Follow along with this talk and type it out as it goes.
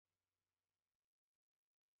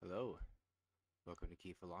Hello, welcome to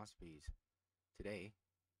Key Philosophies. Today,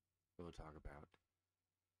 we'll talk about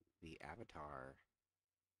the Avatar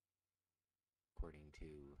according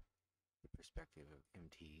to the perspective of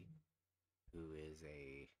MT, who is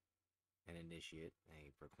an initiate,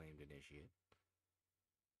 a proclaimed initiate,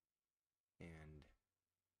 and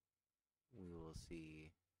we will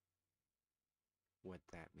see what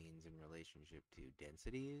that means in relationship to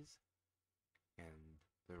densities and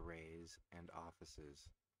the rays and offices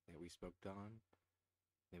that we spoke on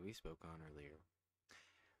earlier.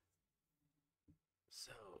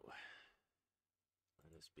 So,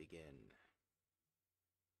 let us begin.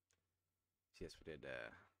 Yes, we did.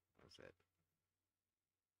 What was it?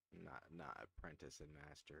 Not apprentice and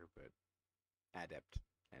master, but adept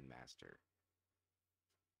and master.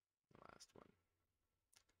 The last one.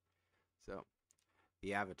 So,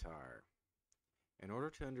 the avatar. In order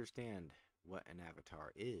to understand what an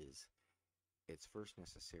avatar is, it's first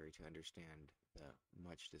necessary to understand the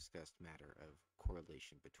much discussed matter of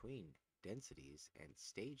correlation between densities and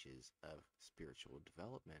stages of spiritual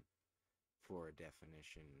development. For a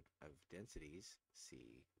definition of densities,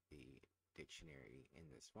 see the dictionary in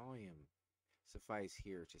this volume. Suffice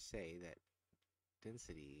here to say that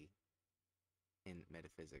density in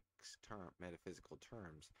metaphysical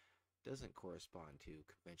terms doesn't correspond to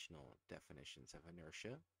conventional definitions of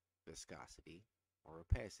inertia, viscosity, or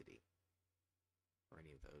opacity, or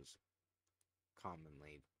any of those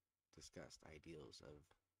commonly discussed ideals of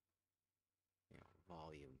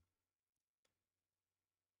volume.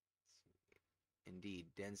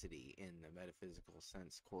 Indeed, density in the metaphysical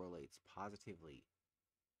sense correlates positively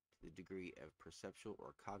to the degree of perceptual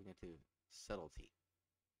or cognitive subtlety.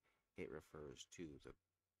 It refers to the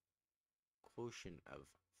quotient of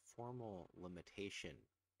formal limitation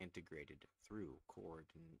integrated through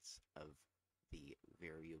coordinates of the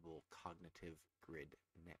variable cognitive grid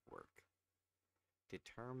network,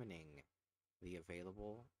 determining the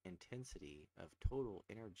available intensity of total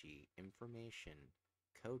energy information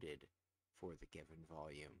coded for the given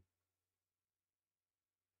volume.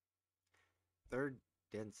 Third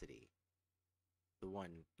density, the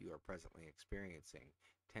one you are presently experiencing,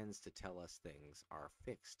 tends to tell us things are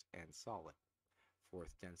fixed and solid.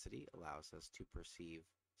 Fourth density allows us to perceive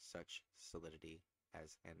such solidity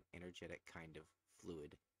as an energetic kind of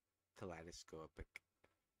fluid kaleidoscopic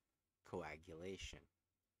coagulation.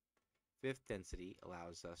 Fifth density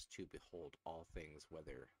allows us to behold all things,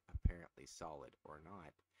 whether apparently solid or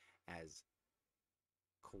not, as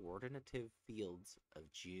coordinative fields of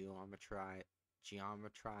geometrized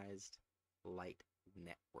light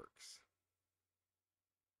networks.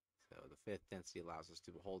 So the fifth density allows us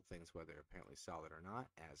to behold things, whether apparently solid or not,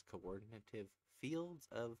 as coordinative fields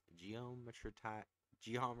of geometrized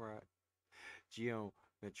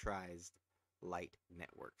light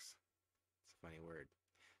networks. It's a funny word.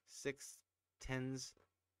 Sixth tends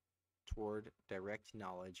toward direct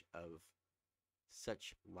knowledge of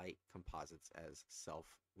such light composites as the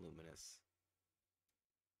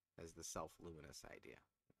self-luminous idea,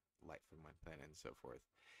 light from one planet and so forth,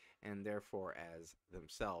 and therefore as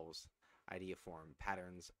themselves ideaform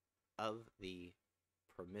patterns of the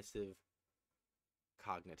permissive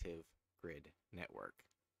cognitive grid network.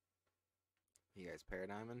 You guys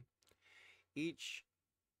paradigming? Each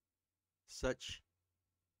such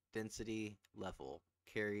density level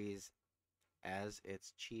carries as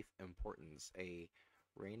its chief importance a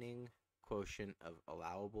reigning quotient of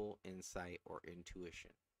allowable insight or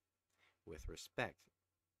intuition with respect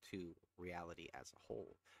to reality as a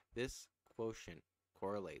whole. This quotient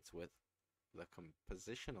correlates with the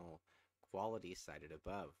compositional quality cited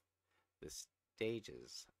above. The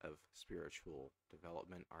stages of spiritual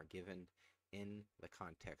development are given in the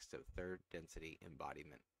context of third density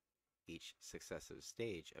embodiment. Each successive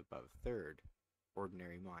stage above third,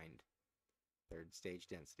 ordinary mind, third stage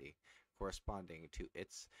density, corresponding to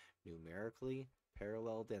its numerically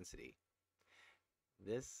parallel density.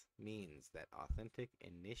 This means that authentic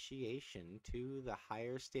initiation to the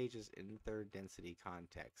higher stages in third density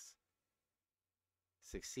context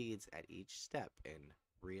succeeds at each step in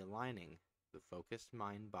realigning the focused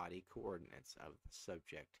mind-body coordinates of the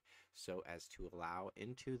subject so as to allow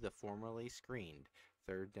into the formerly screened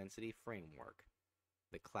third density framework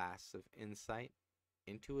the class of insight,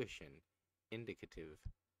 intuition, indicative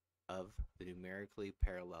of the numerically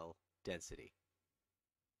parallel density,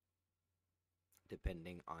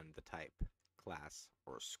 depending on the type, class,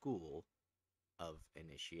 or school of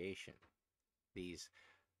initiation. These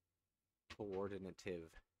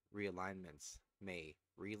coordinative realignments may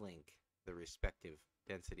relink the respective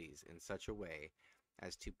densities in such a way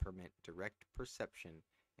as to permit direct perception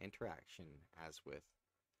interaction as with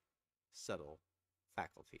subtle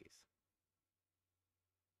faculties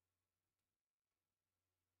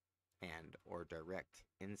and or direct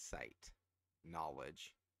insight,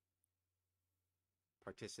 knowledge,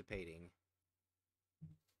 participating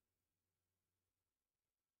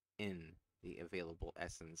in the available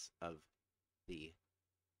essence of the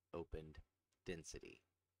opened density.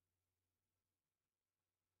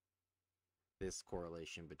 This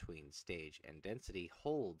correlation between stage and density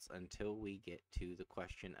holds until we get to the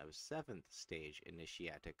question of seventh stage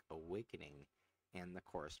initiatic awakening and the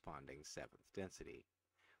corresponding seventh density.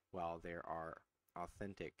 While there are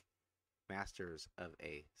authentic masters of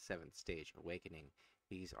a seventh stage awakening,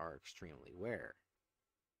 these are extremely rare.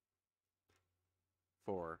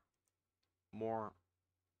 For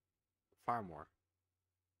far more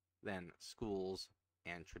than schools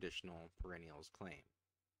and traditional perennials claim.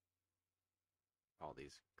 All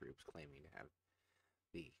these groups claiming to have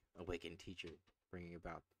the awakened teacher bringing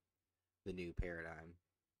about the new paradigm.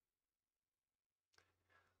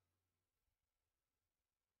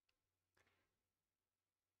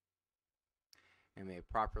 And may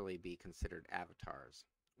properly be considered avatars.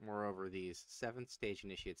 Moreover, these seventh stage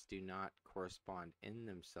initiates do not correspond in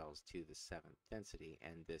themselves to the seventh density,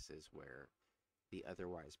 and this is where the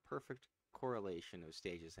otherwise perfect correlation of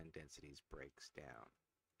stages and densities breaks down.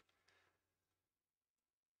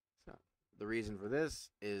 So, the reason for this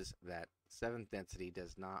is that seventh density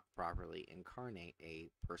does not properly incarnate a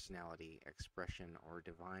personality, expression, or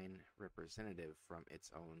divine representative from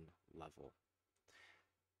its own level.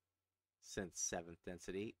 Since seventh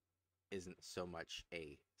density isn't so much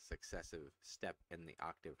a successive step in the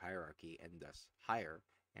octave hierarchy and thus higher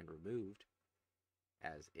and removed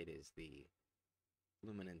as it is the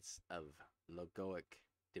luminance of logoic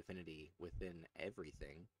divinity within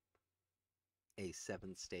everything, a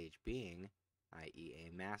seventh stage being, i.e.,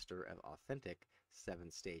 a master of authentic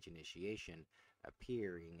seventh stage initiation,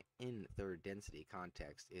 appearing in third density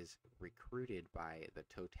context, is recruited by the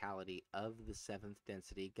totality of the seventh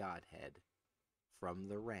density Godhead from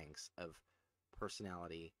the ranks of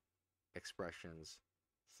personality expressions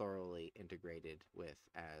thoroughly integrated with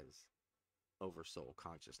as oversoul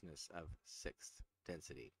consciousness of sixth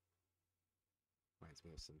density. Reminds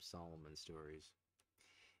me of some Solomon stories.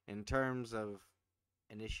 In terms of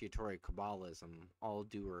initiatory Kabbalism, all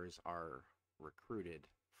doers are recruited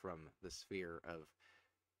from the sphere of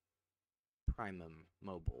primum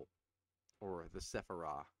mobile, or the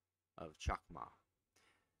Sephirah of Chakma.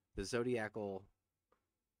 The zodiacal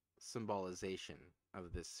symbolization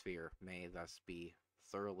of this sphere may thus be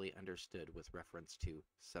thoroughly understood with reference to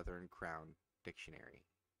Southern Crown Dictionary,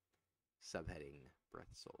 subheading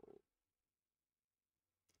Breath Soul.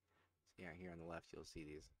 So yeah, here on the left you'll see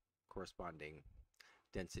these corresponding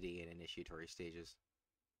density and initiatory stages.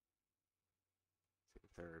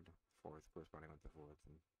 Third, fourth corresponding with the fourth,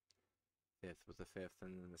 and fifth with the fifth,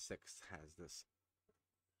 and then the sixth has this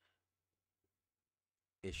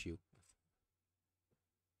issue with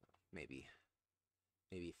maybe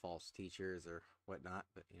false teachers or whatnot,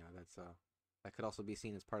 but that's that could also be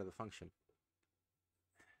seen as part of the functionaries,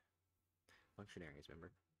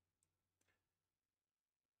 remember.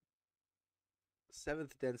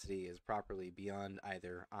 Seventh density is properly beyond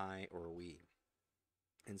either I or we,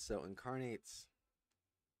 and so incarnates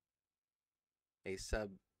a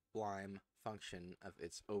sublime function of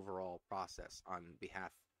its overall process on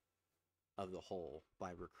behalf of the whole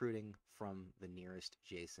by recruiting from the nearest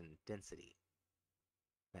adjacent density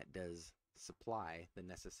that does supply the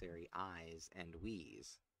necessary I's and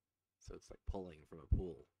we's. So it's like pulling from a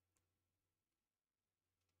pool.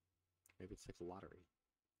 Maybe it's like a lottery.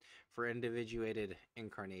 For individuated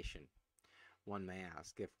incarnation, one may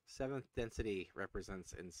ask, if seventh density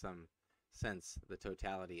represents in some sense the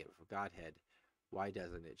totality of Godhead, why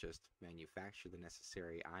doesn't it just manufacture the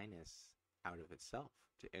necessary I-ness out of itself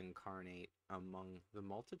to incarnate among the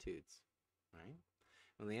multitudes, right?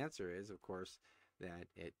 Well, the answer is, of course, that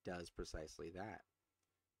it does precisely that.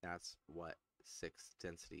 That's what sixth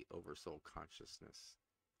density oversoul consciousness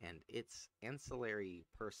and its ancillary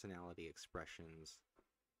personality expressions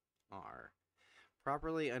are.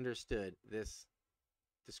 Properly understood, this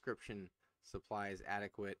description supplies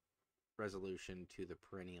adequate resolution to the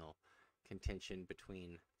perennial contention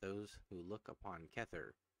between those who look upon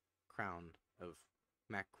Kether, crown of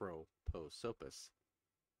Macroposopus,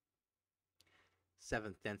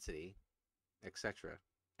 seventh density, etc.,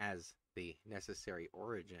 as the necessary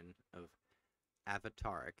origin of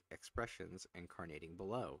avataric expressions incarnating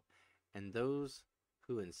below, and those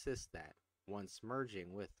who insist that, once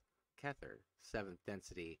merging with Kether, seventh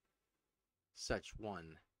density, such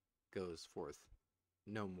one goes forth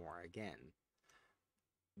no more again.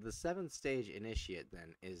 The seventh stage initiate,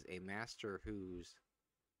 then, is a master who's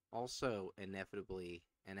also inevitably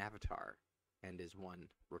an avatar and is one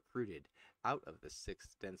recruited out of the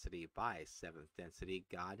sixth density by seventh density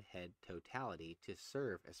Godhead totality to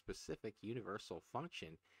serve a specific universal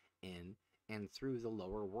function in and through the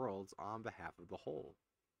lower worlds on behalf of the whole.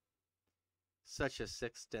 Such a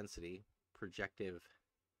sixth density projective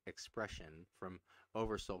expression from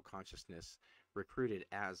oversoul consciousness recruited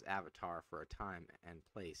as avatar for a time and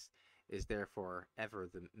place is therefore ever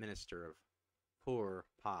the minister of Pur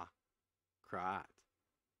Pa Kraat,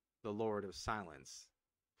 the Lord of Silence,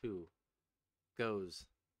 who goes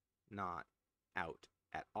not out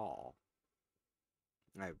at all.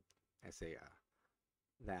 I say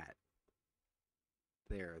that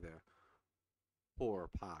there, the Pur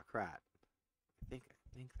Pa Kraat. I think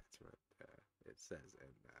that's what it says in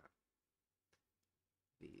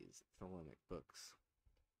these Thelemic books.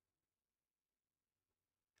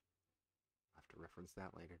 I'll have to reference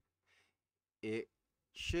that later. It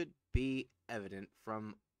should be evident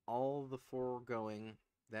from all the foregoing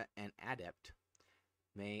that an adept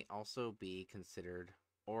may also be considered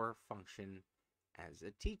or function as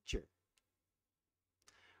a teacher,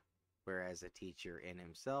 whereas a teacher in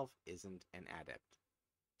himself isn't an adept.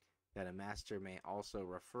 That a master may also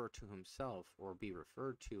refer to himself or be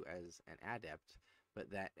referred to as an adept, but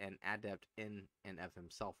that an adept in and of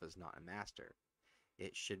himself is not a master.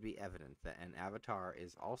 It should be evident that an avatar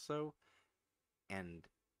is also, and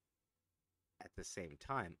at the same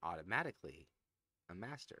time, automatically a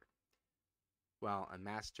master, while a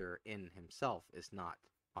master in himself is not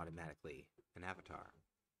automatically an avatar.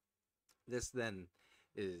 This then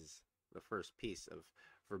is the first piece of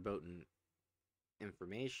verboten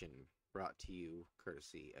information brought to you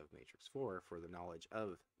courtesy of Matrix 4 for the knowledge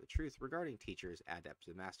of the truth regarding teachers, adepts,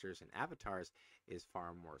 and masters and avatars is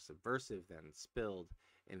far more subversive than spilled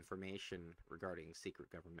information regarding secret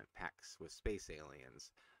government pacts with space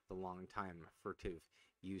aliens, the long-time furtive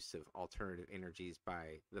use of alternative energies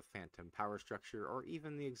by the phantom power structure, or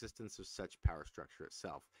even the existence of such power structure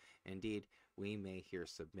itself. Indeed, we may here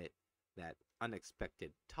submit that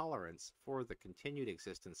unexpected tolerance for the continued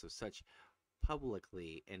existence of such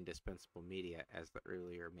publicly indispensable media as the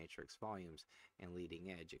earlier Matrix volumes and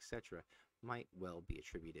Leading Edge, etc., might well be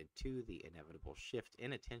attributed to the inevitable shift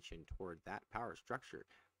in attention toward that power structure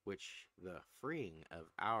which the freeing of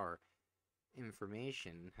our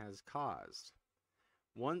information has caused.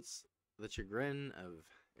 Once the chagrin of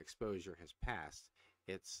exposure has passed,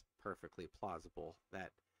 it's perfectly plausible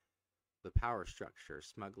that the power structure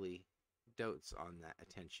smugly dotes on that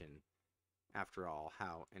attention. After all,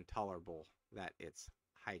 how intolerable that its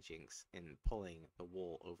hijinks in pulling the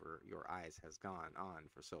wool over your eyes has gone on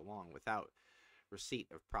for so long without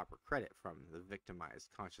receipt of proper credit from the victimized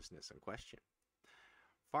consciousness in question.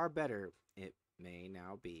 Far better it may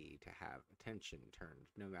now be to have attention turned,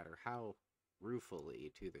 no matter how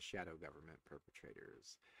ruefully, to the shadow government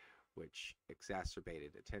perpetrators, which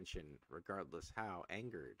exacerbated attention, regardless how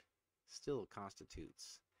angered, still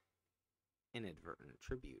constitutes inadvertent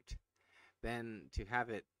tribute, than to have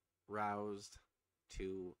it roused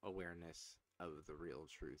to awareness of the real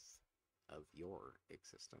truth of your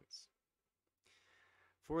existence.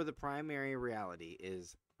 For the primary reality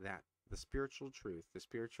is that the spiritual truth, the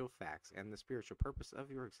spiritual facts, and the spiritual purpose of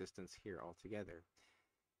your existence here altogether.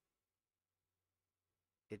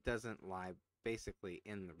 It doesn't lie basically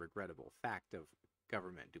in the regrettable fact of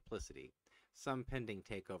government duplicity, some pending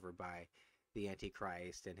takeover by the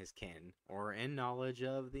Antichrist and his kin, or in knowledge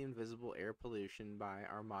of the invisible air pollution by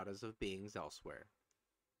armadas of beings elsewhere.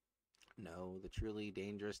 No, the truly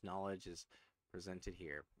dangerous knowledge is presented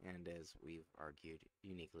here, and as we've argued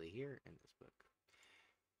uniquely here in this book.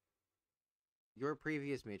 Your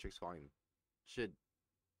previous Matrix volume should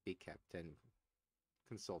be kept and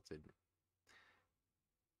consulted.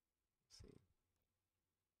 Let's see.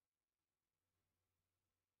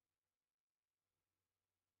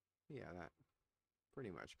 Yeah, that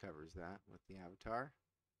pretty much covers that with the avatar.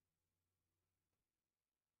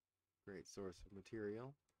 Great source of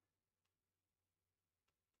material.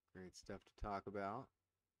 Great stuff to talk about.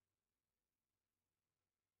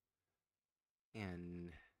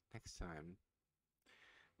 And next time,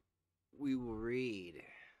 we will read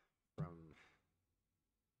from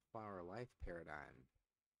Flower Life Paradigm.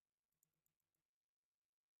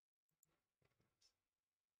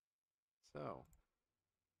 So,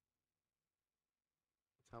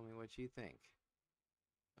 tell me what you think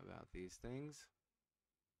about these things.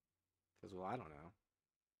 Because, well, I don't know.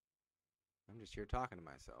 I'm just here talking to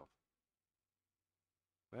myself.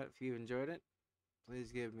 But if you enjoyed it,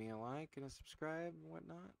 please give me a like and a subscribe and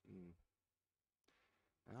whatnot. And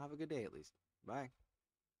Have a good day at least. Bye.